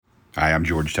Hi, I'm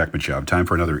George Tekmitchov. Time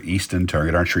for another Easton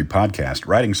Target Archery podcast.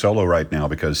 Riding solo right now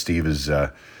because Steve is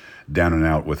down and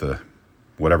out with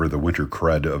whatever the winter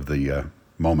crud of the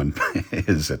moment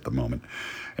is at the moment.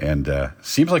 And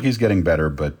seems like he's getting better,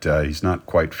 but he's not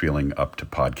quite feeling up to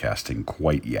podcasting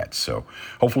quite yet. So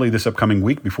hopefully this upcoming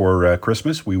week before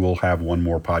Christmas, we will have one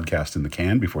more podcast in the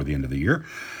can before the end of the year.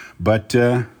 But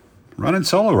running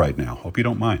solo right now. Hope you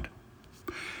don't mind.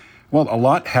 Well, a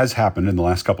lot has happened in the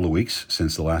last couple of weeks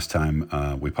since the last time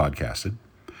we podcasted.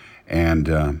 And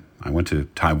I went to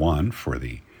Taiwan for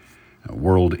the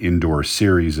World Indoor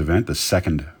Series event, the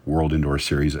second World Indoor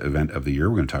Series event of the year.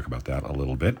 We're going to talk about that a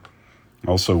little bit.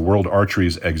 Also, World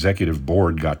Archery's executive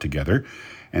board got together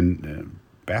and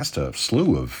passed a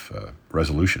slew of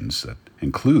resolutions that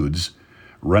includes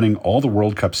running all the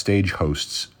World Cup stage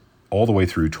hosts all the way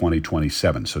through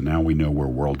 2027. So now we know where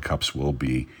World Cups will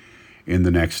be in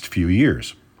the next few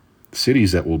years.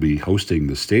 Cities that will be hosting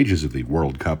the stages of the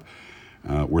World Cup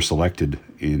were selected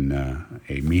in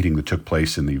a meeting that took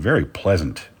place in the very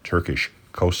pleasant Turkish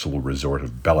coastal resort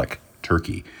of Belek,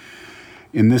 Turkey.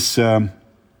 In this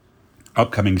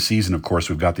upcoming season, of course,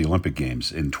 we've got the Olympic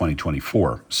Games in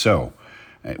 2024, so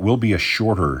it will be a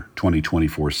shorter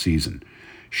 2024 season.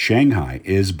 Shanghai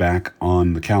is back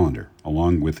on the calendar,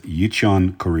 along with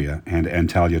Yichon, Korea, and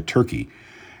Antalya, Turkey.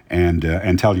 And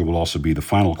Antalya will also be the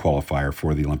final qualifier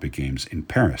for the Olympic Games in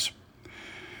Paris.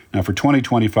 Now, for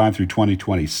 2025 through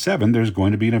 2027, there's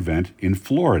going to be an event in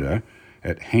Florida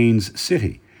at Haines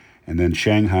City, and then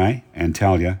Shanghai,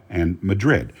 Antalya, and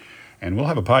Madrid. And we'll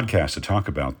have a podcast to talk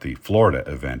about the Florida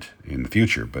event in the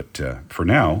future. But for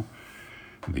now,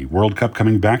 the World Cup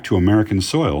coming back to American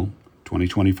soil,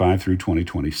 2025 through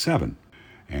 2027.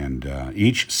 And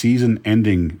each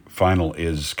season-ending final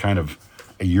is kind of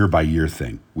a year-by-year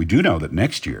thing. We do know that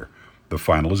next year, the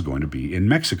final is going to be in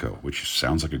Mexico, which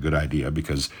sounds like a good idea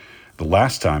because the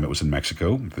last time it was in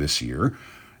Mexico this year,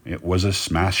 it was a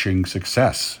smashing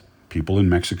success. People in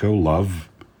Mexico love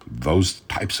those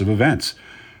types of events,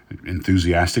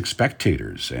 enthusiastic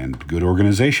spectators and good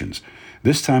organizations.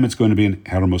 This time it's going to be in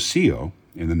Hermosillo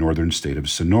in the northern state of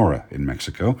Sonora in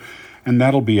Mexico, and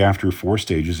that'll be after 4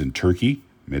 stages in Turkey,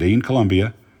 Medellin,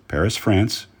 Colombia, Paris,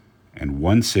 France, and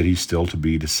 1 city still to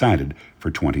be decided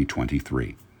for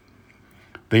 2023.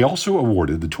 They also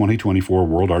awarded the 2024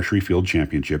 World Archery Field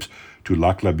Championships to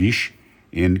Lac La Biche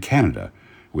in Canada,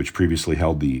 which previously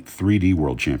held the 3D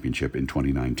World Championship in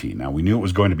 2019. Now, we knew it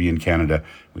was going to be in Canada.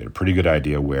 We had a pretty good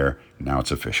idea where. Now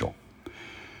it's official.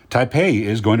 Taipei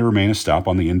is going to remain a stop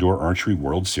on the Indoor Archery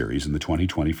World Series in the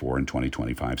 2024 and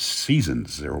 2025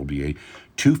 seasons. There will be a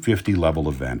 250 level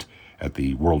event at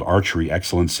the World Archery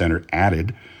Excellence Center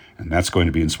added, and that's going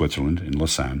to be in Switzerland, in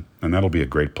Lausanne, and that'll be a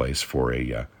great place for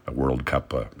a World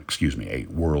Cup, a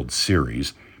World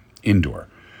Series indoor.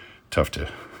 Tough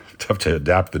to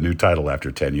adapt the new title after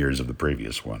 10 years of the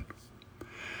previous one.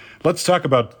 Let's talk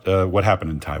about what happened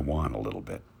in Taiwan a little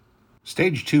bit.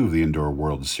 Stage 2 of the Indoor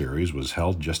World Series was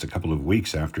held just a couple of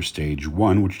weeks after Stage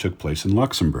 1, which took place in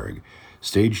Luxembourg.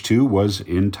 Stage 2 was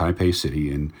in Taipei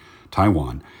City in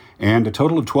Taiwan, and a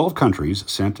total of 12 countries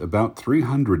sent about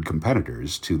 300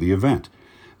 competitors to the event.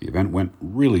 The event went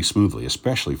really smoothly,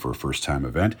 especially for a first-time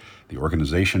event. The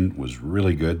organization was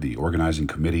really good. The organizing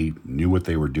committee knew what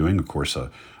they were doing. Of course, a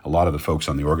lot of the folks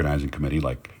on the organizing committee,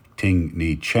 like Ting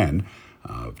Ni Chen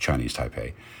of Chinese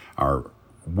Taipei, are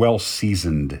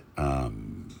well-seasoned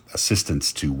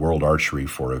assistants to World Archery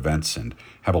for events and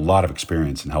have a lot of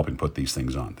experience in helping put these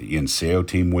things on. The Ian Seo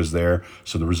team was there,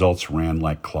 so the results ran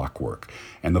like clockwork.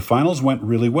 And the finals went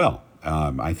really well.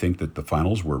 I think that the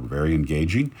finals were very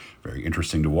engaging, very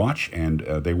interesting to watch, and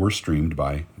they were streamed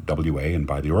by WA and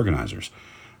by the organizers.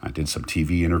 I did some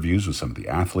TV interviews with some of the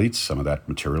athletes. Some of that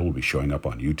material will be showing up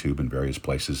on YouTube and various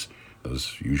places,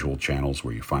 those usual channels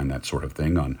where you find that sort of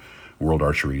thing on World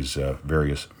Archery's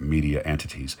various media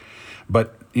entities.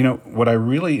 But, what I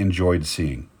really enjoyed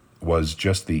seeing was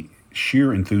just the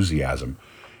sheer enthusiasm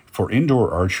for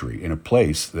indoor archery in a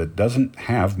place that doesn't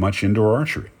have much indoor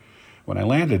archery. When I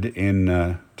landed in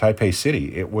Taipei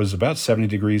City, it was about 70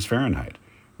 degrees Fahrenheit.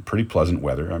 Pretty pleasant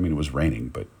weather. I mean, it was raining,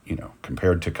 but,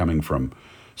 compared to coming from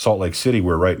Salt Lake City,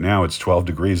 where right now it's 12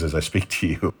 degrees as I speak to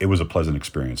you, it was a pleasant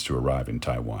experience to arrive in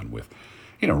Taiwan with,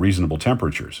 reasonable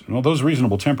temperatures. Well, those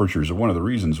reasonable temperatures are one of the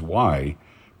reasons why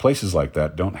places like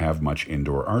that don't have much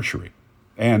indoor archery.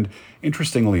 And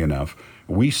interestingly enough,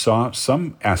 we saw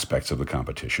some aspects of the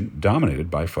competition dominated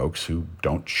by folks who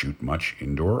don't shoot much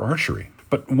indoor archery.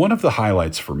 But one of the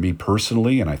highlights for me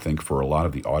personally, and I think for a lot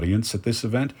of the audience at this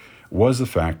event, was the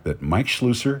fact that Mike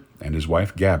Schlusser and his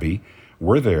wife Gabby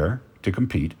were there to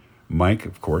compete. Mike,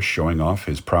 of course, showing off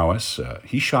his prowess.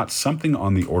 He shot something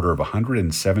on the order of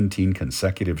 117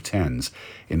 consecutive tens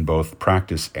in both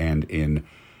practice and in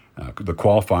the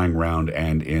qualifying round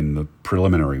and in the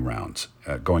preliminary rounds,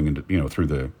 going into through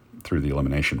the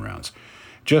elimination rounds.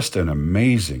 Just an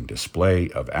amazing display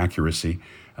of accuracy.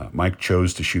 Mike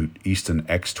chose to shoot Easton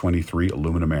X23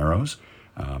 aluminum arrows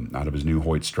out of his new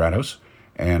Hoyt Stratos,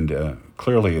 and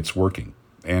clearly it's working.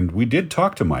 And we did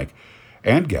talk to Mike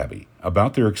and Gabby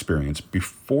about their experience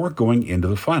before going into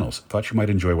the finals. Thought you might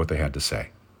enjoy what they had to say.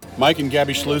 Mike and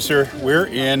Gabby Schlusser, we're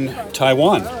in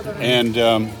Taiwan. And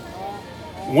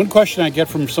one question I get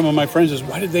from some of my friends is,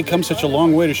 why did they come such a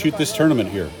long way to shoot this tournament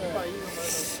here?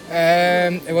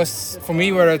 It was, for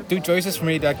me, were two choices for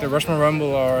me, like the Rushmore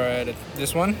Rumble or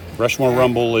this one. Rushmore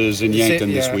Rumble is in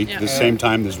Yankton this week, the same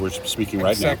time as we're speaking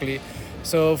right now. Exactly.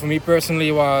 So for me personally,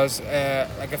 it was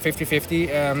like a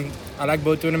 50-50. I like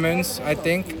both tournaments, I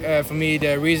think. For me,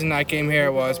 the reason I came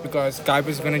here was because Kai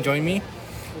was going to join me,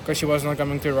 because she was not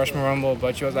coming to the Rushmore Rumble,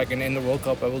 but she was like in the World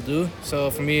Cup I will do. So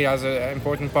for me, that's an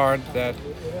important part that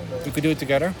we could do it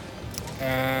together.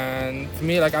 And for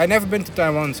me, like, I've never been to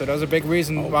Taiwan, so that was a big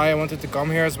reason why I wanted to come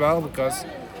here as well, because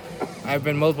I've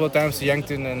been multiple times to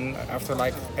Yankton, and after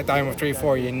like a time of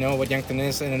 3-4, you know what Yankton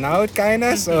is in and out, kind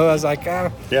of. So I was like,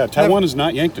 yeah, Taiwan is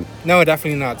not Yankton. No,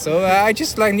 definitely not. So I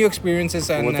just like new experiences.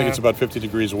 And I think it's about 50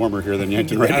 degrees warmer here than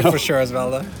Yankton right now. For sure as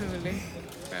well, though. Probably.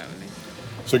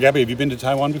 So, Gabby, have you been to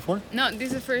Taiwan before? No, this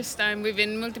is the first time. We've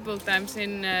been multiple times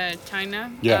in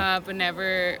China, but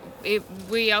never.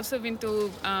 We also been to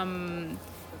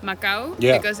Macau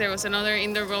because there was another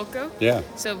indoor World Cup. Yeah.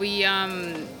 So we,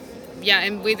 and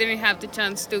we didn't have the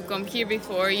chance to come here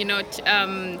before.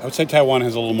 I would say Taiwan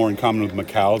has a little more in common with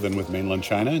Macau than with mainland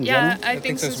China in general. I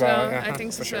think so as well. Yeah, I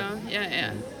think so as well.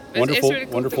 Yeah. Wonderful, really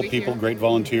cool wonderful people, great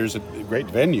volunteers, a great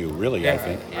venue, really, I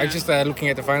think. I just looking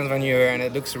at the finals venue here, and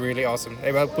it looks really awesome.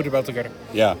 They put it well together.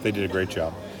 Yeah, they did a great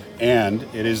job. And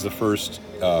it is the first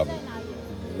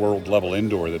world-level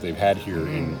indoor that they've had here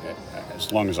in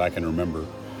as long as I can remember.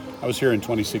 I was here in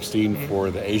 2016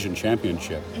 for the Asian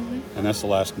Championship, and that's the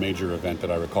last major event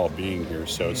that I recall being here.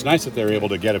 So it's nice that they're able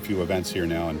to get a few events here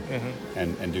now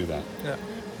and do that.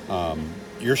 Yeah.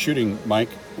 Your shooting, Mike,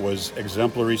 was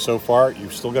exemplary so far.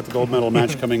 You've still got the gold medal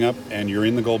match coming up, and you're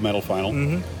in the gold medal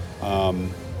final.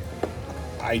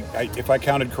 If I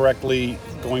counted correctly,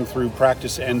 going through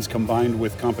practice ends combined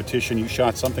with competition, you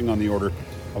shot something on the order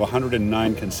of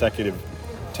 109 consecutive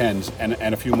tens, and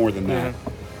a few more than that.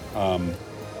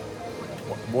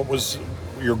 What was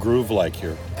your groove like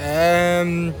here?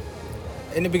 In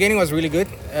the beginning, it was really good.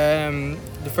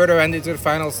 The further I went into the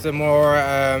finals, the more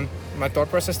my thought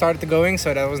process started going,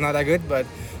 so that was not that good. But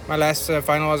my last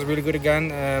final was really good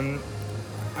again.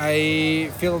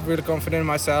 I feel really confident in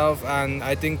myself, and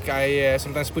I think I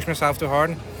sometimes push myself too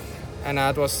hard. And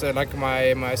that was like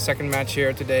my second match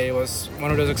here today was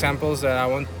one of those examples that I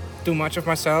want too much of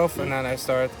myself, and then I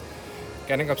start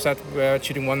getting upset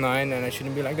shooting 1-9, and I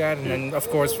shouldn't be like that. And then, of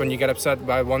course, when you get upset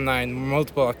by 1-9,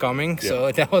 multiple are coming.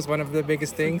 So that was one of the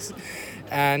biggest things.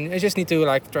 And I just need to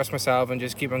trust myself and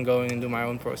just keep on going and do my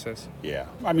own process. Yeah,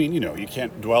 I mean, you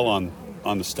can't dwell on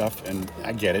the stuff, and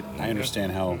I get it. I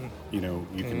understand how you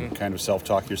can kind of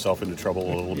self-talk yourself into trouble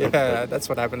a little bit. Yeah, that's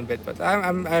what happened a bit, but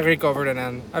I recovered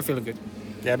and I feel good.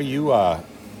 Gabby, you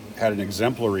had an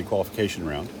exemplary qualification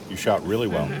round. You shot really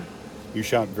well. You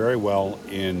shot very well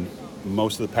in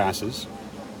most of the passes,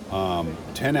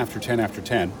 10 after 10 after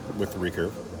 10 with the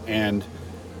recurve, and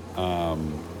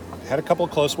had a couple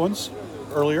of close ones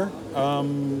earlier.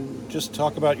 Just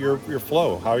talk about your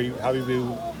flow. How are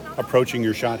you approaching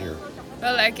your shot here?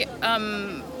 Well,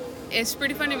 it's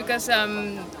pretty funny because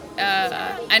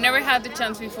I never had the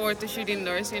chance before to shoot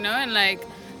indoors, and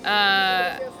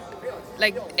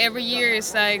every year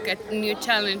is like a new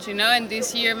challenge, and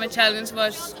this year my challenge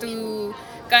was to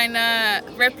kind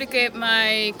of replicate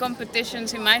my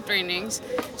competitions in my trainings.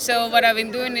 So what I've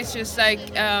been doing is just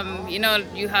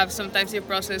you have sometimes your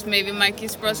process, maybe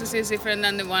Mikey's process is different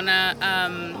than the one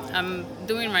I'm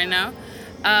doing right now.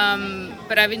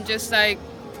 But I've been just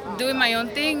doing my own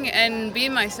thing and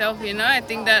being myself, I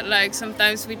think that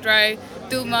sometimes we try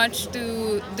too much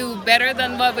to do better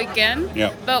than what we can.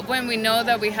 Yeah. But when we know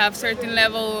that we have certain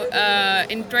level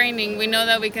in training, we know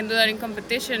that we can do that in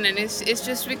competition, and it's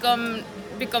just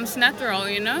becomes natural,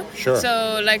 Sure.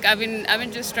 So I've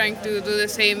been just trying to do the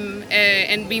same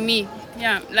and be me,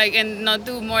 and not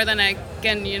do more than I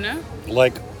can,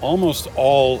 Like almost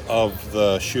all of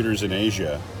the shooters in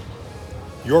Asia,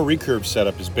 your recurve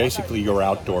setup is basically your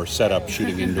outdoor setup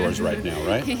shooting indoors right now,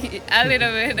 right? a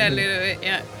little bit,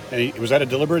 yeah. And was that a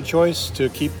deliberate choice to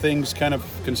keep things kind of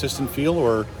consistent feel,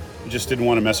 or You just didn't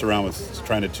want to mess around with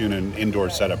trying to tune an indoor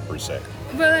setup per se.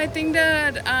 Well, I think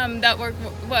that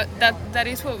that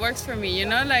is what works for me. You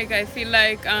know, like I feel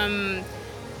like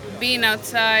being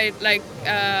outside, like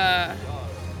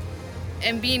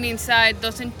and being inside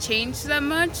doesn't change that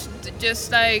much.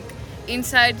 Just like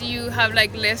inside, you have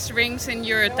like less rings in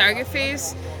your target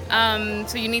face,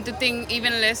 so you need to think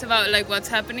even less about like what's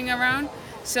happening around.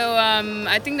 So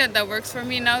I think that works for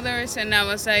me in outdoors, and I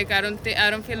was like, I don't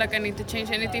feel like I need to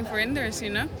change anything for indoors.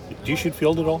 You know. Do you shoot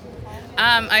field at all?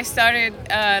 I started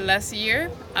last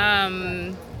year.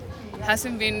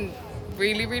 Hasn't been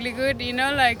really good, you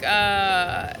know, like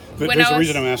There's a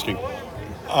reason I'm asking.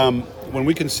 When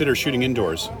we consider shooting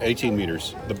indoors, 18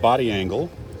 meters, the body angle,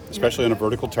 especially on a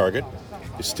vertical target,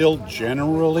 is still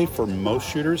generally, for most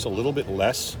shooters, a little bit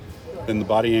less than the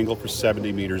body angle for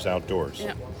 70 meters outdoors.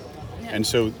 Yeah. And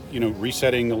so,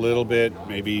 resetting a little bit,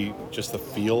 maybe just the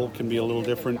feel can be a little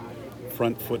different.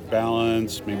 Front foot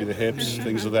balance, maybe the hips,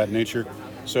 things of that nature.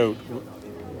 So,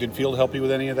 did field help you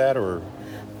with any of that, or?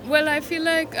 Well, I feel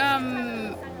like,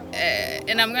 and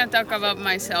I'm gonna talk about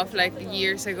myself. Like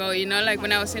years ago, you know, like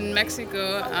when I was in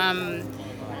Mexico,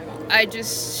 I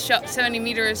just shot 70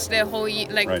 meters the whole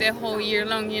the whole year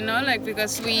long. You know, like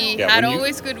because we had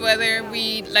always good weather.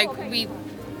 We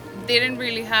didn't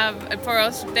really have, for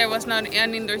us, there was not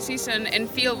an indoor season, and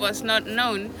field was not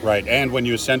known. Right, and when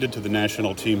you ascended to the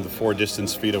national team, the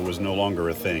 4-distance FIDA was no longer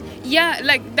a thing. Yeah,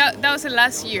 like that was the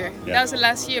last year. Yeah. That was the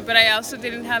last year, but I also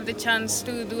didn't have the chance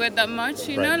to do it that much,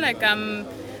 you know? Like,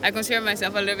 I consider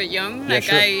myself a little bit young. Yeah, like,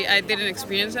 sure. I didn't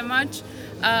experience that much.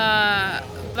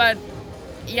 But,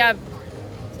 yeah,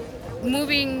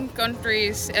 moving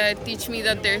countries teach me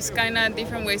that there's kind of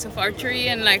different ways of archery,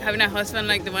 and like having a husband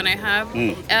like the one I have.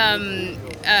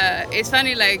 It's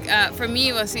funny, like for me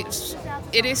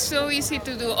it is so easy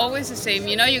to do always the same,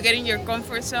 you know. You get in your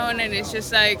comfort zone, and it's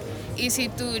just like easy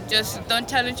to just don't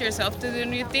challenge yourself to do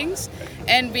new things.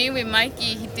 And being with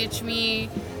Mikey, he teach me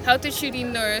how to shoot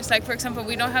indoors. Like for example,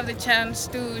 we don't have the chance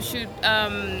to shoot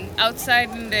outside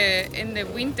in the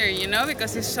winter, you know,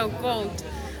 because it's so cold.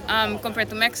 Compared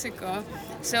to Mexico.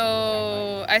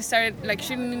 So I started like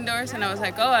shooting indoors, and I was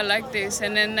like, oh, I like this.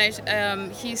 And then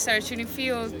he started shooting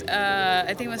field,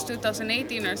 I think it was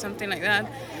 2018 or something like that.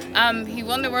 He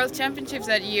won the World Championships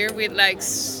that year with like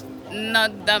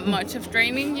not that much of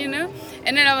training, you know?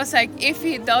 And then I was like, if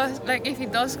he does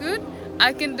good,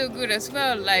 I can do good as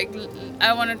well. Like,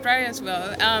 I want to try as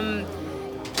well.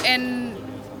 And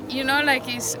you know, like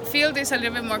field is a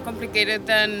little bit more complicated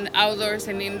than outdoors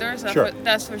and indoors. Sure.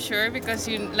 That's for sure, because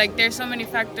there's so many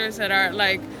factors that are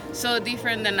like so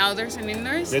different than outdoors and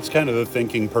indoors. It's kind of the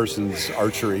thinking person's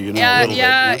archery, you know. Yeah, a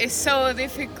little bit, it's so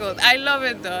difficult. I love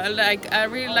it though. Like I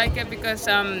really like it because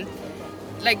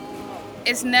like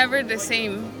it's never the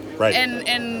same. Right.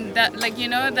 And that, like, you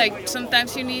know, like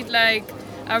sometimes you need like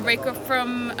a break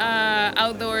from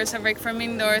outdoors, a break from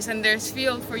indoors, and there's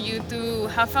field for you to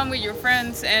have fun with your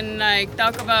friends and like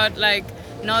talk about like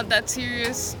not that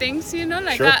serious things, you know.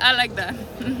 Like Sure. I like that.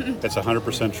 That's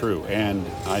 100% true, and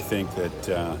I think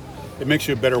that it makes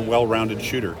you a better, well-rounded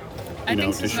shooter. I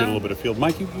think To so. shoot a little bit of field.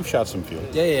 Mike, you've shot some field.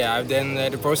 Yeah. I've done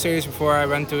the Pro Series before I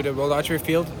went to the World Archery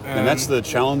Field. And that's the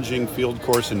challenging field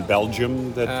course in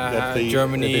Belgium that they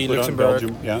Germany, that they put Luxembourg.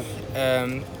 on. Belgium,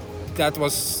 yeah. That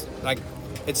was like,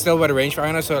 it's still by the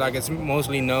rangefinder, so like it's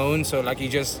mostly known. So like you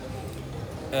just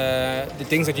the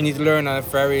things that you need to learn are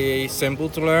very simple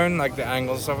to learn, like the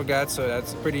angles and stuff like that. So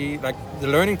that's pretty, like the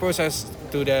learning process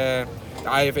to the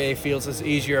IFA fields is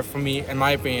easier for me, in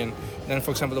my opinion, than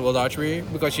for example the World Archery,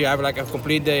 because you have like a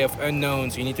complete day of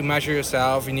unknowns. You need to measure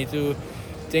yourself. You need to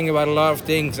think about a lot of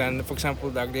things. And for example,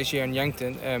 like this year in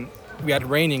Yankton, we had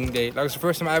raining day. Like it's the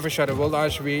first time I ever shot a World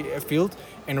Archery field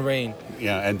in rain.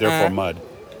 Yeah, and therefore mud.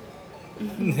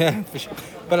 Yeah, for sure.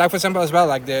 But like for example as well,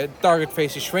 like the target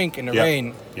faces shrink in the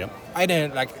rain. Yep.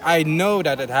 I know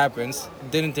that it happens.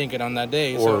 Didn't think it on that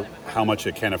day. Or how much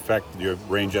it can affect your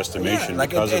range estimation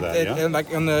because of that. Yeah.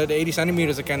 Like on the 80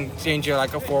 centimeters, it can change you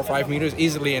like a 4 or 5 meters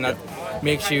easily, and that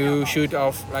makes you shoot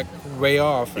off like way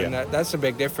off, and that's a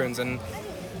big difference. And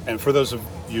for those of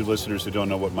you listeners who don't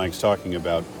know what Mike's talking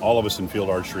about, all of us in field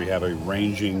archery have a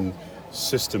ranging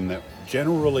system that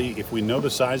generally, if we know the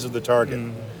size of the target,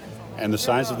 and the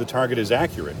size of the target is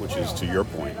accurate, which is to your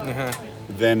point,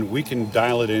 then we can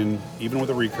dial it in, even with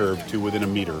a recurve, to within a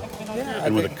meter. Yeah,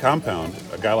 and with a compound,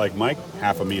 a guy like Mike,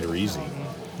 half a meter easy.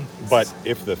 But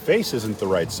if the face isn't the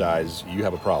right size, you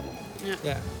have a problem.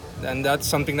 Yeah, and that's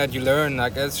something that you learn.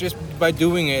 Like it's just by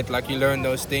doing it, like you learn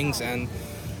those things, and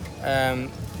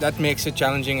that makes it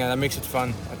challenging and that makes it fun,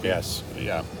 I think. Yes,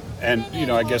 yeah. And,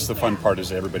 I guess the fun part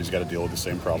is everybody's got to deal with the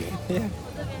same problem. Yeah.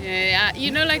 Yeah,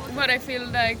 you know, like what I feel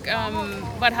like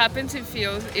what happens in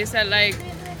fields is that like,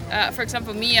 for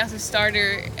example, me as a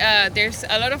starter, there's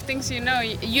a lot of things you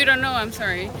don't know. I'm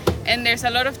sorry, and there's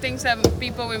a lot of things that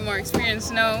people with more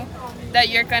experience know that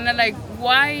you're kind of like,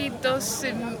 why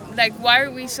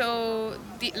are we so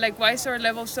why is our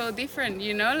level so different?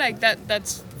 You know, like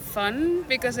that's fun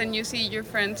because then you see your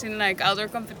friends in like outdoor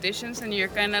competitions and you're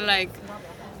kind of like.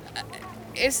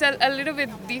 It's a little bit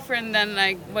different than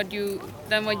like what you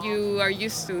are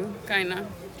used to, kind of.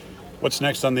 What's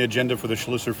next on the agenda for the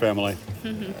Schlusser family?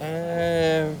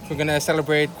 We're gonna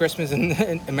celebrate Christmas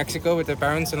in Mexico with the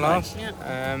parents-in-law. Nice.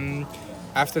 Yeah.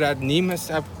 After that, Nîmes is,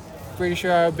 I'm pretty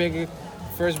sure, our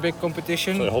first big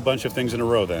competition. So a whole bunch of things in a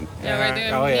row then. Yeah, we're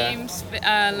doing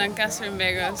Nîmes, Lancaster, and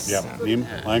Vegas. Yeah,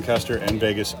 Nîmes, Lancaster, and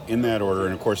Vegas in that order.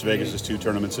 And of course, Vegas is 2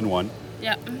 tournaments in one.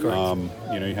 Yeah.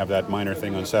 You have that minor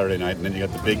thing on Saturday night, and then you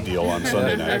got the big deal on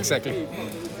Sunday night. Exactly.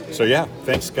 So yeah,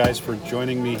 thanks guys for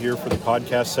joining me here for the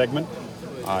podcast segment.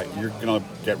 You're going to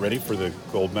get ready for the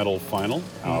gold medal final.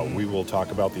 We will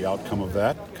talk about the outcome of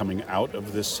that coming out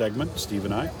of this segment, Steve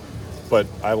and I. But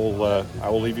I will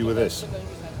leave you with this.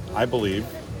 I believe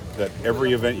that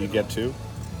every event you get to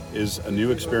is a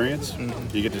new experience.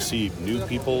 You get to see new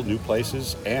people, new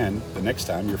places, and the next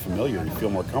time you're familiar, you feel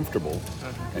more comfortable,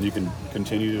 and you can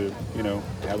continue to,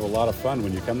 have a lot of fun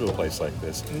when you come to a place like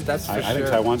this. That's for I think sure.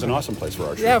 Taiwan's an awesome place for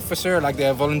archery. Yeah, for sure. Like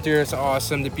the volunteers are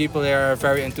awesome. The people there are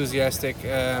very enthusiastic.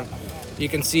 You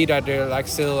can see that they're like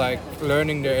still like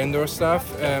learning their indoor stuff.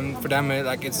 For them,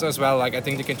 it's as well. Like I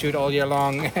think they can shoot all year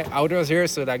long outdoors here.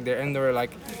 So like their indoor,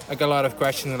 like a lot of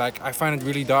questions. Like I find it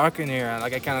really dark in here.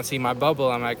 Like I cannot see my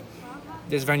bubble. I'm like,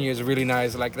 this venue is really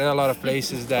nice. Like there are a lot of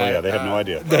places that. Oh yeah, they had no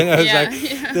idea.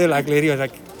 They're like, lady was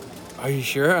like, are you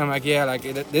sure? I'm like, yeah, like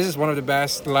this is one of the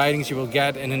best lightings you will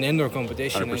get in an indoor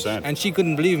competition. 100%. And she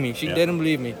couldn't believe me. She didn't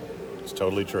believe me. It's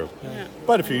totally true. Yeah.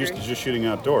 But if you're used to just shooting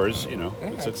outdoors,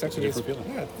 it's a different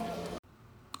feeling. Yeah.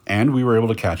 And we were able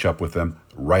to catch up with them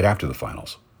right after the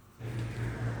finals.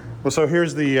 Well, so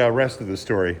here's the rest of the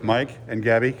story. Mike and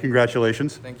Gabby,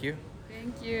 congratulations. Thank you.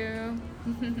 Thank you.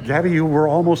 Gabby, you were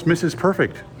almost Mrs.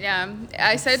 Perfect. Yeah,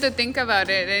 I started to think about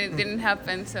it and it didn't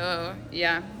happen. So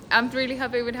yeah, I'm really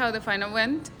happy with how the final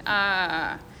went.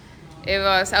 I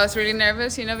was really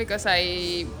nervous, because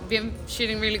I been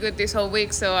shooting really good this whole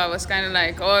week. So I was kind of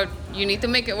like, oh, you need to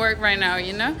make it work right now,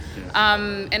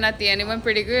 And at the end, it went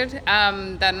pretty good.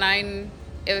 That 9,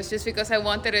 it was just because I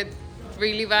wanted it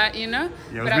really bad, Yeah,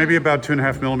 it was maybe about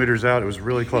 2.5 millimeters out. It was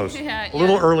really close. Yeah, a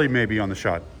little early maybe on the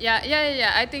shot. Yeah.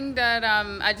 I think that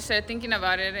I just started thinking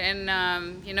about it,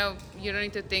 and you don't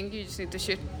need to think, you just need to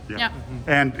shoot. Yeah.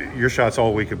 And your shots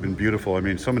all week have been beautiful. I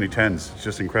mean, so many 10s. It's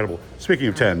just incredible. Speaking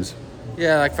of 10s.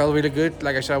 Yeah, felt really good.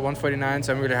 Like I shot 149,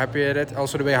 so I'm really happy at it.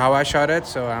 Also the way how I shot it,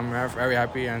 so I'm very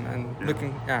happy and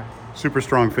looking, Super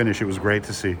strong finish. It was great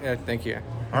to see. Yeah, thank you.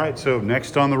 All right, so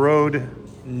next on the road.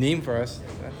 Nîmes for us.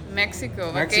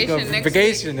 Mexico, Mexico, vacation next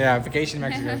vacation, week. Yeah, vacation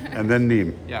Mexico. And then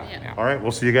Nîmes. Yeah. All right,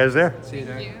 we'll see you guys there. See you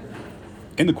there.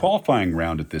 In the qualifying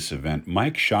round at this event,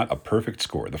 Mike shot a perfect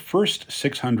score, the first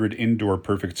 600 indoor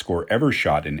perfect score ever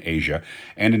shot in Asia,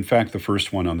 and in fact the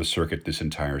first one on the circuit this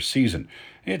entire season.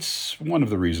 It's one of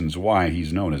the reasons why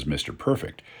he's known as Mr.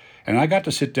 Perfect. And I got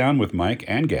to sit down with Mike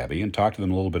and Gabby and talk to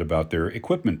them a little bit about their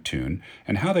equipment tune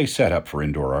and how they set up for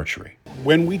indoor archery.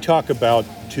 When we talk about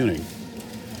tuning,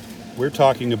 we're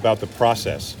talking about the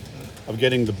process of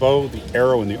getting the bow, the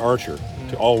arrow, and the archer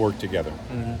to all work together.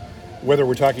 Whether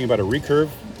we're talking about a recurve,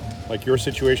 like your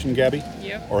situation, Gabby,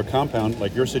 or a compound,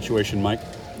 like your situation, Mike,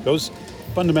 those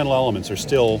fundamental elements are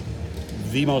still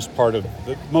the most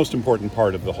important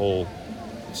part of the whole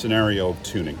scenario of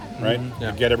tuning, right?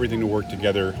 To get everything to work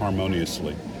together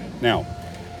harmoniously. Now,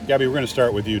 Gabby, we're going to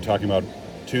start with you talking about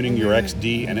tuning your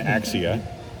XD and Axia.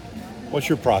 What's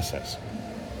your process?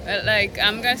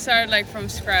 I'm gonna start from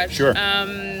scratch. Sure.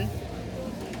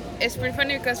 It's pretty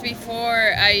funny because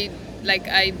before I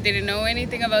didn't know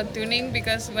anything about tuning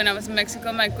because when I was in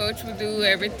Mexico, my coach would do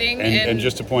everything. And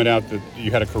just to point out that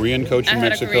you had a Korean coach in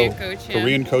Mexico. I had a Korean coach, yeah.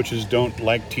 Korean coaches don't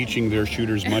like teaching their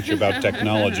shooters much about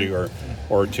technology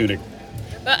or tuning.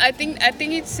 But I think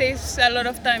it saves a lot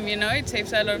of time. It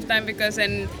saves a lot of time because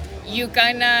then you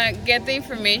kind of get the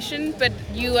information, but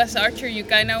you as archer, you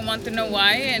kind of want to know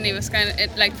why. And it was kind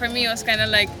of for me, it was kind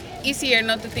of easier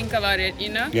not to think about it,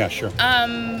 Yeah, sure.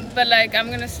 But I'm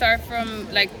gonna start from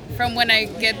when I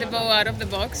get the bow out of the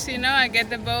box, I get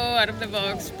the bow out of the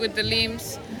box, put the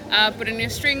limbs, put a new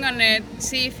string on it,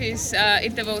 see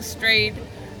if the bow's straight.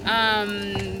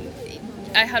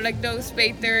 I have those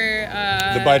baiter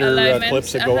the biter alignments.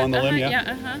 clips that go on the limb,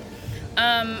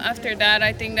 After that,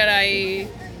 I think that I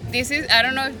this is, I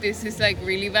don't know if this is like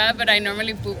really bad, but I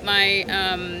normally put my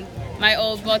my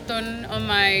old button on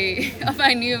my on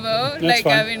my new bow. That's like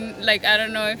fine. I mean, like I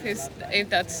don't know if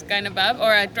that's kind of bad,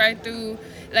 or I try to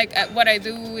like what I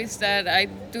do is that I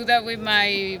do that with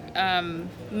my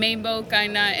main bow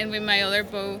kinda, and with my other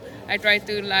bow I try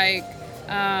to like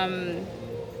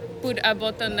put a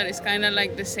button that is kind of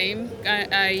like the same.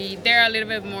 I dare a little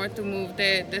bit more to move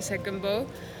the second bow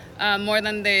more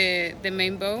than the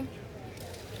main bow.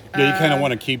 Yeah, you kind of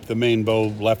want to keep the main bow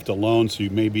left alone, so you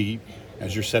maybe,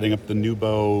 as you're setting up the new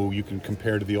bow, you can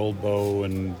compare to the old bow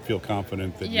and feel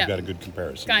confident that Yeah. you've got a good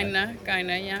comparison. right?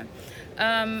 Kinda, yeah.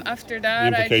 After The that,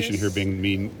 implication I here just,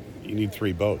 being you need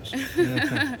 3 bows.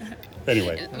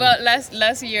 Anyway, well,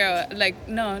 last year, like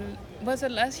no, was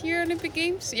it last year Olympic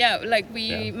Games? Yeah, like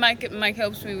Yeah. Mike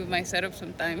helps me with my setup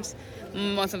sometimes,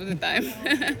 most of the time,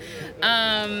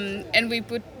 and we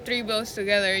put 3 bows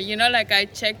together. You know, like I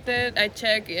checked it, I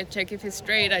check if it's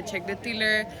straight, I check the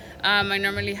tiller. I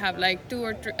normally have like 2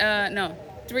 or 3, no,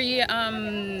 3.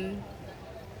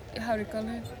 How do you call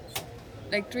it?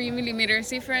 Like 3 millimeters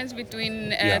difference between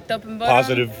top and bottom.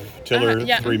 Positive tiller,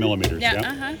 Yeah. 3 millimeters. Yeah,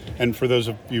 Yeah. And for those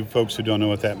of you folks who don't know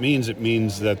what that means, it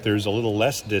means that there's a little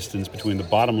less distance between the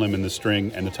bottom limb in the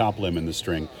string and the top limb in the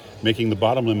string, making the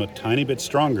bottom limb a tiny bit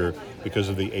stronger because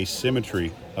of the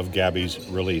asymmetry of Gabby's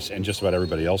release, and just about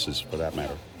everybody else's for that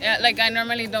matter. Yeah, like I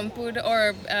normally don't put,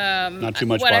 or Not too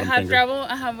much what bottom I have finger. trouble.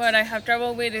 What I have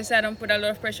trouble with is I don't put a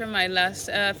lot of pressure on my last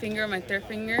finger, my third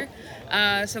finger.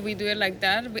 So we do it like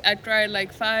that. I try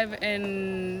like 5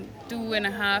 and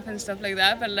 2.5 and stuff like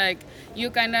that. But like you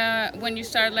kind of, when you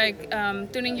start like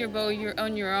tuning your bow, you're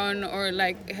on your own, or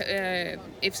like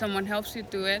if someone helps you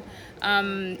do it,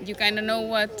 you kind of know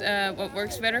what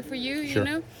works better for you. Sure.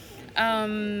 You know.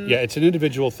 Yeah, it's an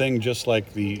individual thing, just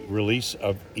like the release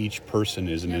of each person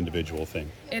is an individual thing.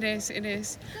 It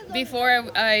is. Before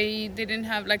I didn't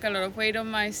have like a lot of weight on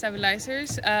my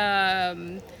stabilizers.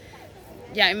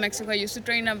 Yeah, in Mexico I used to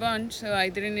train a bunch, so I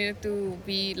didn't need to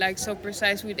be like so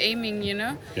precise with aiming, you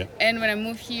know. Yeah. And when I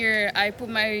moved here, I put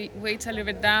my weights a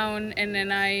little bit down, and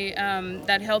then I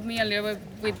that helped me a little bit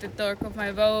with the torque of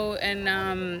my bow,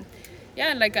 and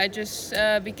yeah, like I just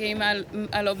became a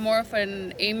lot more of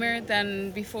an aimer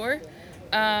than before.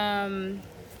 And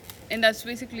that's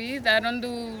basically it. I don't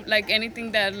do like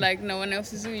anything that like no one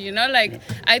else is doing, you know. Like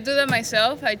I do that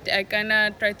myself. I kind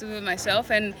of try to do it myself,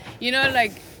 and you know,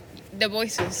 like the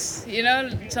voices, you know,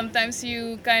 sometimes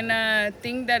you kind of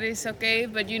think that it's okay,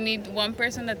 but you need one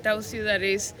person that tells you that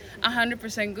is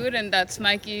 100% good, and that's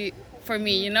Mikey for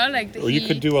me, you know, like Well, you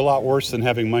could do a lot worse than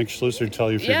having Mike Schlusser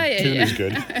tell you if your tune is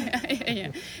good.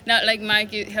 yeah. Now, like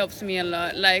Mike, it helps me a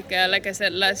lot. Like I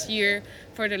said, last year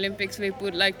for the Olympics, we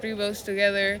put like 3 bows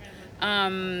together.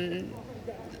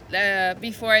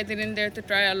 Before I didn't dare to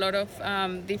try a lot of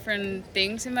different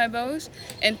things in my bows,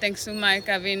 and thanks to Mike,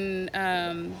 I've been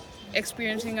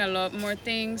experiencing a lot more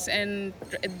things and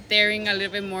daring a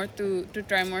little bit more to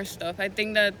try more stuff. I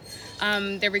think that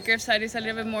the recurve side is a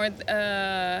little bit more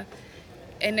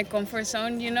in a comfort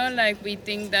zone, you know, like we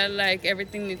think that like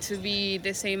everything needs to be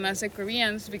the same as the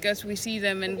Koreans because we see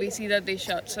them and we see that they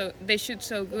shoot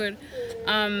so good.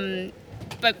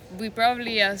 But we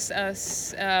probably as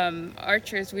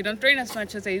archers, we don't train as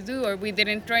much as they do, or we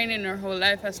didn't train in our whole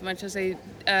life as much as they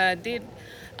did.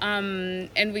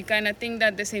 And we kind of think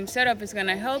that the same setup is going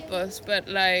to help us, but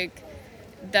like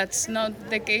that's not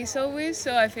the case always.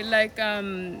 So I feel like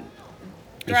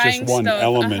It's just one stuff,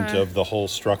 element of the whole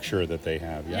structure that they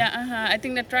have. Yeah, I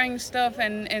think that trying stuff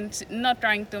and not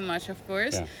trying too much, of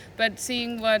course, Yeah. but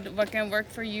seeing what can work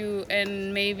for you,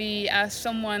 and maybe ask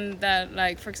someone that,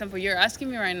 like, for example, you're asking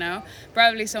me right now,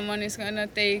 probably someone is going to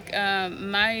take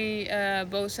my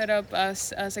bow setup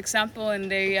as example, and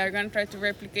they are going to try to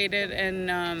replicate it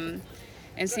and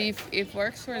see if it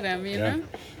works for them, you know?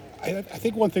 I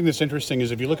think one thing that's interesting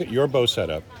is if you look at your bow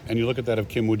setup and you look at that of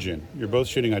Kim Woo-jin, you're both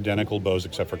shooting identical bows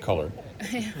except for color.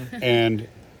 And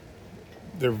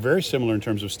they're very similar in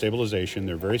terms of stabilization.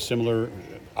 They're very similar.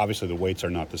 Obviously, the weights are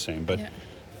not the same. But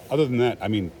other than that, I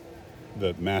mean,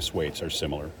 the mass weights are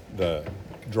similar. The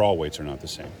draw weights are not the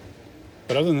same.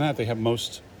 But other than that, they have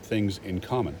most things in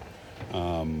common.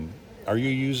 Are you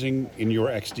using in your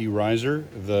XD riser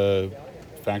the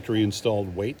factory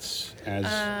installed weights as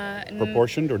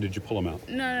proportioned, or did you pull them out?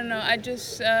 No. I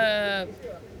just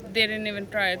didn't even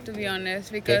try it, to be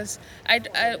honest, because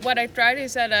what I tried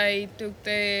is that I took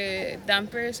the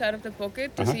dampers out of the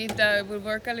pocket to see if that would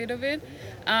work a little bit,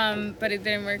 but it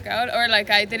didn't work out, or like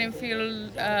I didn't feel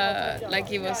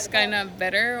like it was kind of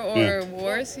better or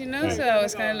worse, you know. So I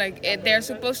was kind of like, they're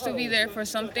supposed to be there for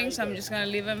something, so I'm just gonna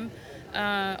leave them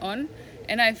on.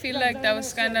 And I feel like that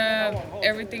was kind of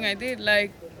everything I did.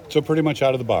 Like, So pretty much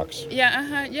out of the box.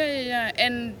 yeah.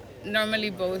 And normally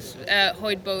bows,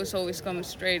 Hoyt bows always come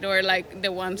straight, or like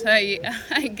the ones I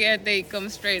get, they come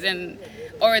straight,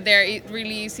 or they're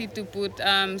really easy to put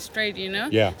straight, you know?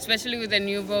 Yeah. Especially with the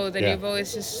new bow. The Yeah. new bow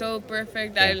is just so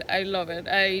perfect. Yeah. I love it.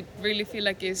 I really feel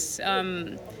like it's...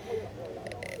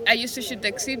 I used to shoot the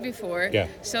Exceed before. Yeah.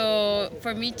 So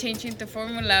for me, changing the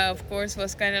formula, of course,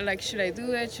 was kind of like, should I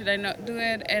do it? Should I not do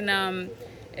it? And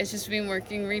it's just been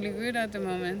working really good at the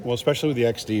moment. Well, especially with the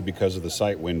XD, because of the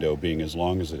sight window being as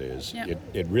long as it is, Yeah.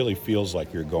 it really feels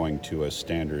like you're going to a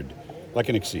standard, like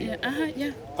an Exceed.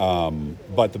 Yeah.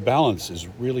 But the balance is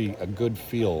really a good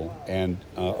feel, and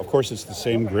of course it's the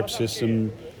same grip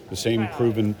system, the same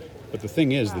proven, but the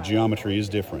thing is, the geometry is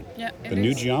different. Yeah, it the new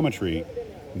is. geometry,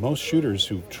 most shooters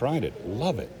who've tried it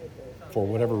love it for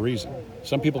whatever reason.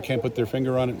 Some people can't put their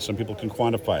finger on it, and some people can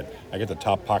quantify it. I get the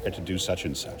top pocket to do such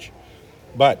and such.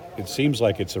 But it seems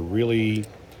like it's a really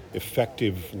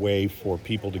effective way for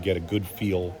people to get a good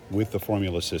feel with the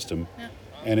formula system. Yeah.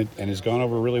 And it's gone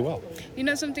over really well. You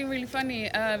know something really funny?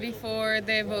 Before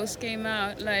the bows came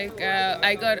out, like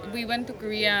we went to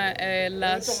Korea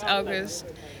last August,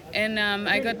 and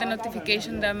I got the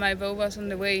notification that my bow was on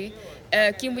the way.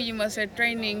 Kim Woo-jin was at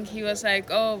training. He was like,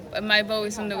 "Oh, my bow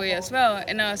is on the way as well,"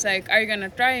 and I was like, "Are you gonna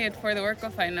try it for the World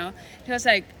Cup final?" He was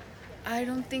like, I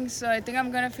don't think so. I think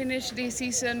I'm gonna finish this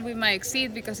season with my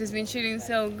Exceed because he's been shooting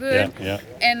so good. Yeah.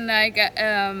 And like,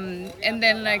 and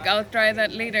then like I'll try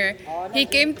that later. He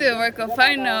came to the World Cup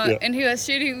final Yeah. and he was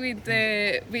shooting with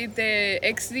the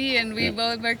XD, and we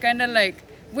both were kind of like,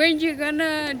 weren't you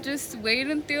gonna just wait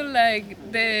until like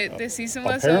the season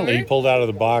was Apparently, he over? pulled out of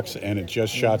the box, and it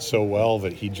just shot so well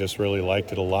that he just really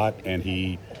liked it a lot, and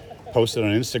he posted on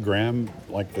Instagram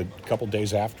like the couple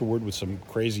days afterward with some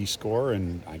crazy score,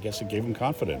 and I guess it gave him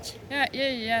confidence.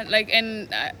 Yeah. Like, and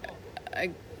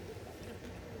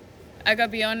I gotta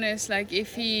be honest. Like,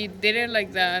 if he did it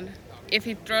like that, if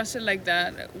he trusted like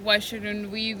that, why shouldn't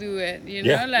we do it? You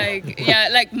know, Yeah.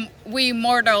 like we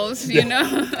mortals. You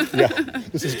know. Yeah,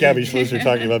 this is Gabby Schlusser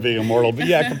talking about being immortal, but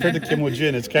yeah, compared to Kim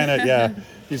Woo-jin, it's kind of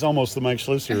he's almost the Mike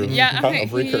Schlusser of, of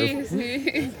recurve. he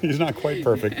is. He's not quite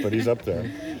perfect, but he's up there.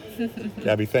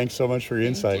 Gabby, thanks so much for your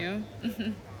insight. Thank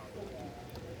you.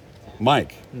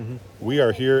 Mike, we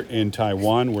are here in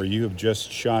Taiwan where you have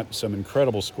just shot some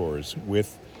incredible scores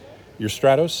with your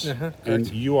Stratos,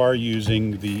 and you are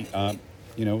using the,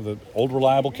 the old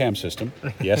reliable cam system,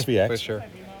 the SVX. For sure.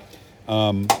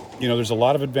 There's a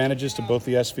lot of advantages to both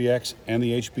the SVX and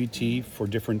the HBT for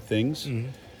different things.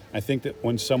 I think that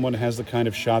when someone has the kind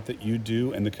of shot that you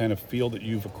do and the kind of feel that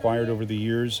you've acquired over the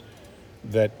years,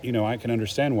 that, I can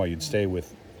understand why you'd stay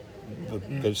with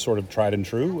the sort of tried and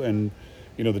true and,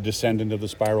 the descendant of the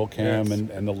spiral cam Yes.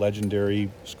 and the legendary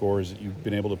scores that you've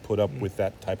been able to put up with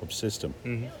that type of system.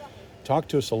 Talk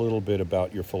to us a little bit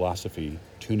about your philosophy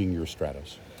tuning your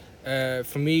Stratos.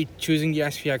 For me, choosing the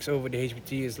SVX over the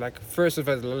HBT is like, first of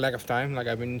all, a lack of time. Like,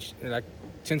 I've been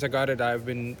since I got it, I've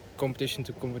been competition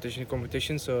to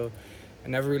competition, so I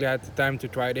never really had the time to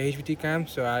try the HBT cam.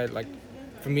 So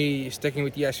for me, sticking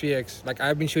with the SVX, like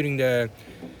I've been shooting a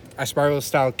spiral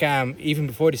style cam even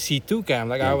before the C2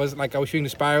 cam. I was shooting the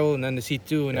spiral and then the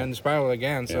C2 and then the spiral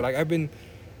again. So I've been,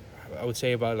 I would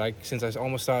say about since I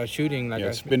almost started shooting.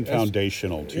 It's been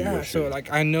foundational to your so shoot.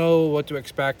 I know what to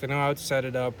expect. I know how to set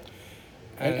it up.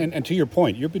 And to your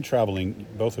point, you've been traveling,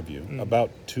 both of you, about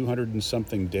 200 and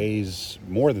something days,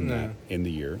 more than that, in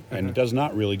the year. And it does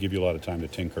not really give you a lot of time to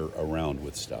tinker around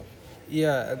with stuff.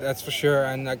 Yeah, that's for sure.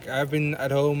 And I've been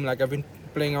at home, I've been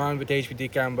playing around with the HBT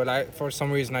cam, but for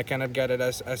some reason I cannot get it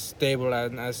as stable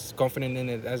and as confident in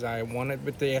it as I wanted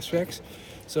with the SVX.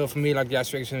 So for me, the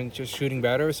SVX is just shooting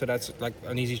better. So that's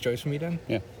an easy choice for me then.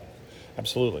 Yeah,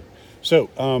 absolutely. So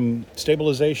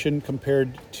stabilization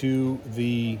compared to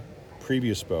the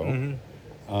previous bow,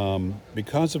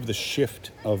 because of the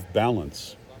shift of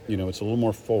balance, it's a little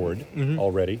more forward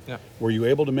already. Yeah. Were you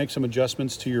able to make some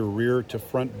adjustments to your rear to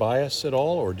front bias at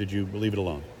all, or did you leave it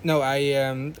alone? No,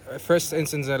 first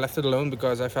instance I left it alone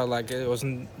because I felt like it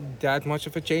wasn't that much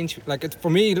of a change. For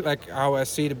me, how I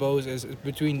see the bows is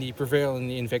between the Prevail and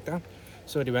the Invicta.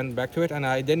 So they went back to it, and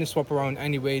I didn't swap around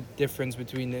any weight difference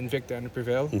between the Invicta and the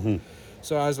Prevail.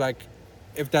 So I was like,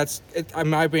 if that's it, in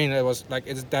my opinion, it was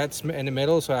that's in the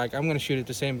middle. So I'm gonna shoot it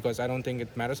the same because I don't think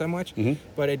it matters that much.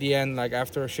 But at the end,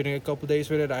 after shooting a couple days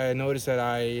with it, I noticed that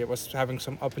I was having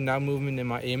some up and down movement in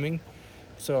my aiming.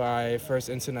 So first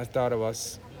instant I thought it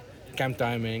was cam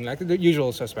timing, the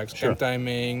usual suspects, Sure. cam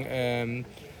timing,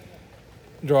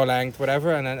 draw length,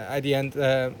 whatever. And then at the end,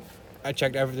 I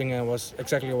checked everything and it was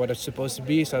exactly what it's supposed to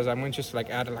be. So I was like, I'm going to just like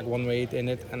add like one weight in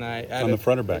it, and I added On the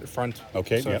front or back? Front.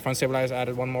 Okay, So yep. the front stabilizer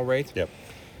added one more weight. Yep.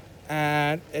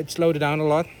 And it slowed it down a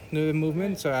lot, the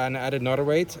movement. So I added another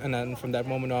weight, and then from that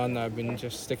moment on, I've been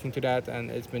just sticking to that, and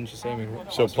it's been just aiming.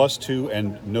 So awesome. +2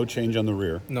 and no change on the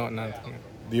rear. No, no.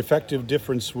 The effective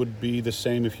difference would be the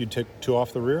same if you took 2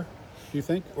 off the rear, do you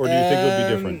think? Or do you think it would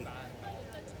be different?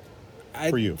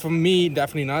 For you? For me,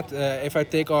 definitely not. If I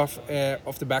take off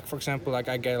the back, for example, like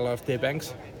I get a lot of dip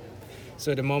bangs.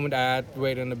 So the moment I add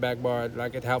weight on the back bar,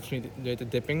 like it helps me with the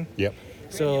dipping. Yep.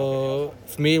 So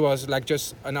for me, it was like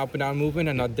just an up and down movement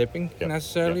and not dipping Yep.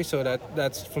 necessarily. Yep. So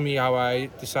that's for me how I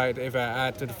decide if I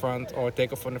add to the front or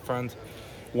take off from the front.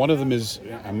 One of them is,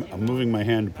 I'm moving my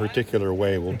hand a particular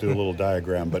way, we'll do a little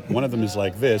diagram, but one of them is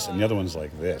like this and the other one's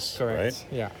like this, Correct. right?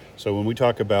 Yeah. So when we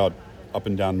talk about up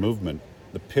and down movement,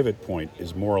 the pivot point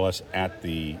is more or less at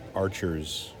the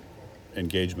archer's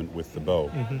engagement with the bow,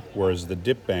 whereas the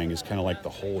dip bang is kind of like the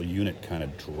whole unit kind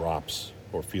of drops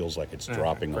or feels like it's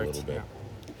dropping a correct, little bit. yeah.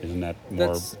 Isn't that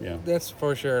more, That's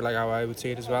for sure like how I would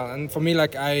see it as well. And for me,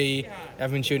 like I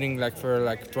have been shooting like for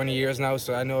like 20 years now,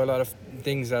 so I know a lot of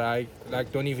things that I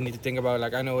like don't even need to think about.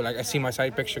 Like I know, like I see my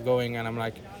side picture going, and I'm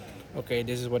like, okay,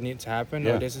 this is what needs to happen,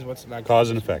 Yeah. or this is what's like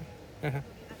Cause and effect.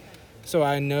 So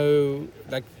I know,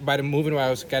 like by the movement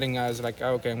I was getting, I was like,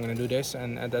 oh, okay, I'm gonna do this,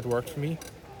 and that worked for me.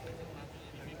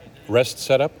 Rest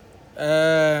setup?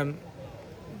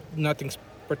 Nothing's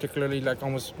particularly like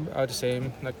almost the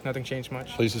same. Like nothing changed much.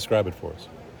 Please describe it for us.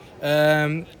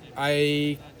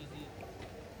 I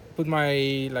put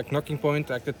my like knocking point,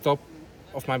 like the top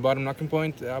of my bottom knocking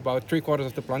point, about 3/4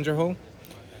 of the plunger hole.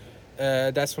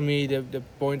 That's for me the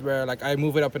point where like I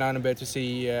move it up and down a bit to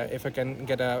see if I can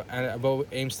get a bow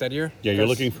aim steadier. Yeah, you're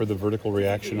looking for the vertical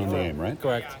reaction on the aim, right?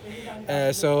 Correct.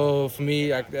 So for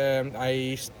me, like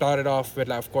I started off with,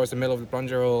 like, of course, the middle of the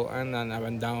plunger hole, and then I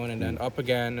went down and then up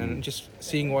again, and just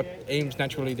seeing what aims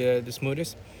naturally the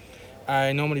smoothest.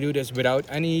 I normally do this without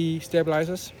any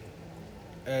stabilizers.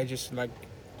 Just like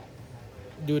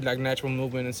do it like natural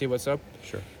movement and see what's up.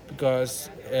 Sure. Because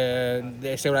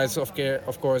the stabilizer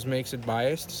of course makes it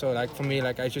biased. So like for me,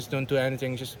 like I just don't do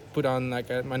anything. Just put on like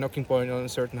my knocking point on a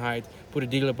certain height, put a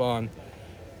D-lip on,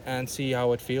 and see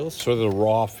how it feels. Sort of the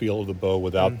raw feel of the bow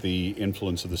without the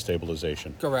influence of the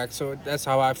stabilization. Correct. So that's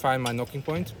how I find my knocking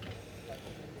point.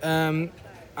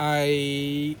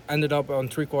 I ended up on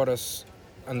 3/4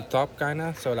 on the top,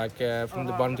 kinda. So like from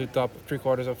the bottom to the top,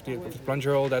 3/4 of the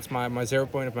plunger hole. That's my 0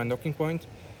 point of my knocking point.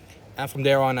 And from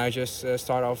there on, I just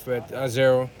start off with a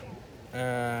 0.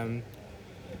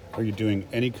 Are you doing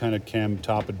any kind of cam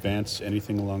top advance,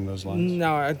 anything along those lines?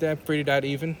 No, I'm pretty dead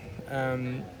even.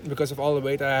 Because of all the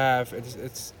weight I have,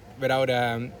 it's without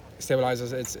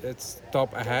stabilizers, it's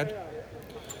top ahead.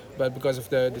 But because of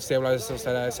the stabilizers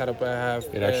that I set up, I have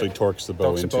It actually torques the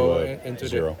bow into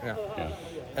 0.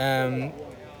 Yeah.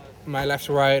 My left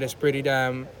to right is pretty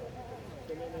damn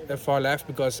far left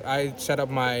because I set up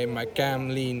my cam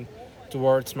lean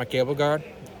towards my cable guard.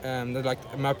 Like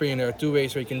in my opinion, there are 2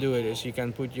 ways where you can do it. Is you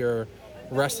can put your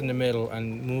rest in the middle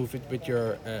and move it with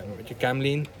your cam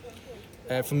lean.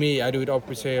 For me, I do it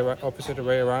opposite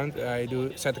way around. I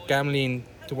do set the cam lean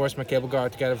towards my cable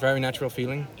guard to get a very natural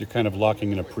feeling. You're kind of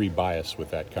locking in a pre-bias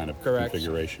with that kind of Correct.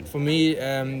 configuration. For me,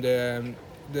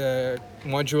 the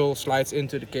module slides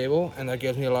into the cable, and that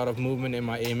gives me a lot of movement in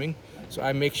my aiming. So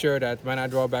I make sure that when I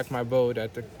draw back my bow,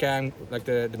 that the cam, like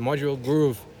the module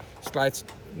groove, slides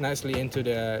nicely into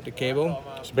the cable.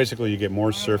 So basically you get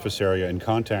more surface area in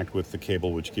contact with the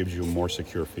cable, which gives you a more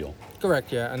secure feel.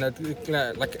 Correct, yeah, and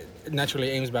that like it naturally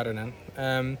aims better then.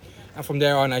 And from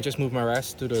there on, I just move my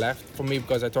rest to the left. For me,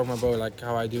 because I torque my bow like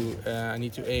how I do, I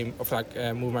need to aim, or like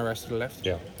move my rest to the left.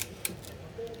 Yeah.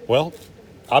 Well,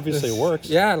 obviously it works.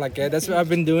 Yeah, like that's what I've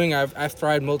been doing. I've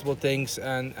tried multiple things,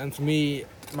 and for me,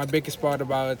 my biggest part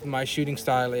about my shooting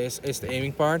style is the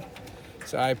aiming part.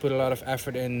 So I put a lot of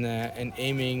effort in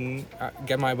aiming,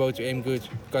 get my bow to aim good.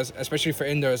 Because especially for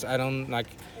indoors, I don't like.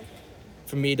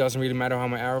 For me, it doesn't really matter how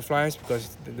my arrow flies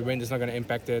because the wind is not going to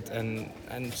impact it, and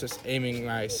just aiming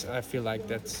wise, I feel like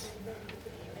that's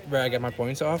where I get my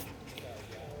points off.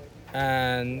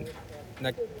 And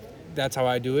like that's how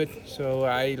I do it. So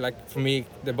I like, for me,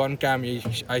 the bottom cam,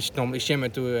 I normally shim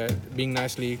it to being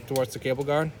nicely towards the cable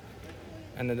guard,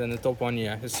 and then the top one,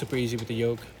 yeah, it's super easy with the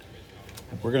yoke.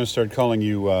 We're going to start calling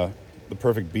you the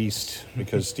perfect beast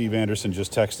because Steve Anderson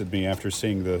just texted me after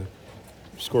seeing the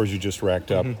scores you just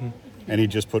racked up, and he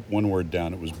just put one word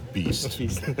down. It was beast.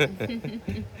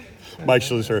 Mike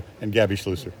Schlusser and Gabby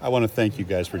Schlusser, I want to thank you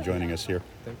guys for joining us here.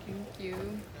 Thank you. Thank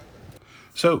you.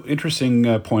 So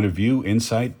interesting point of view,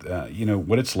 insight.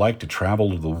 What it's like to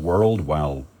travel the world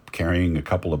while carrying a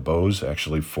couple of bows,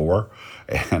 actually four,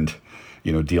 and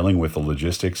dealing with the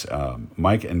logistics.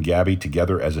 Mike and Gabby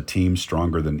together as a team,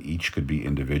 stronger than each could be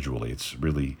individually. It's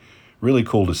really, really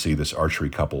cool to see this archery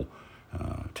couple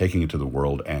taking it to the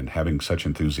world and having such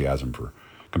enthusiasm for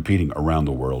competing around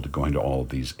the world, going to all of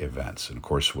these events. And of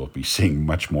course, we'll be seeing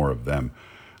much more of them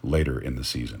later in the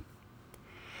season.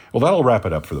 Well, that'll wrap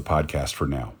it up for the podcast for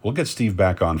now. We'll get Steve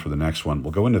back on for the next one.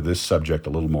 We'll go into this subject a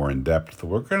little more in depth.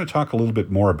 We're going to talk a little bit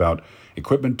more about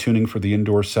equipment tuning for the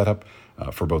indoor setup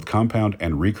for both compound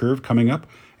and recurve coming up.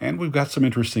 And we've got some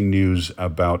interesting news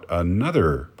about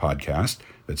another podcast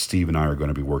that Steve and I are going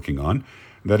to be working on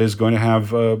that is going to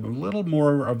have a little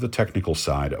more of the technical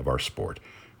side of our sport.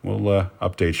 We'll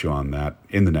update you on that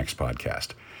in the next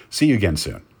podcast. See you again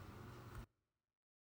soon.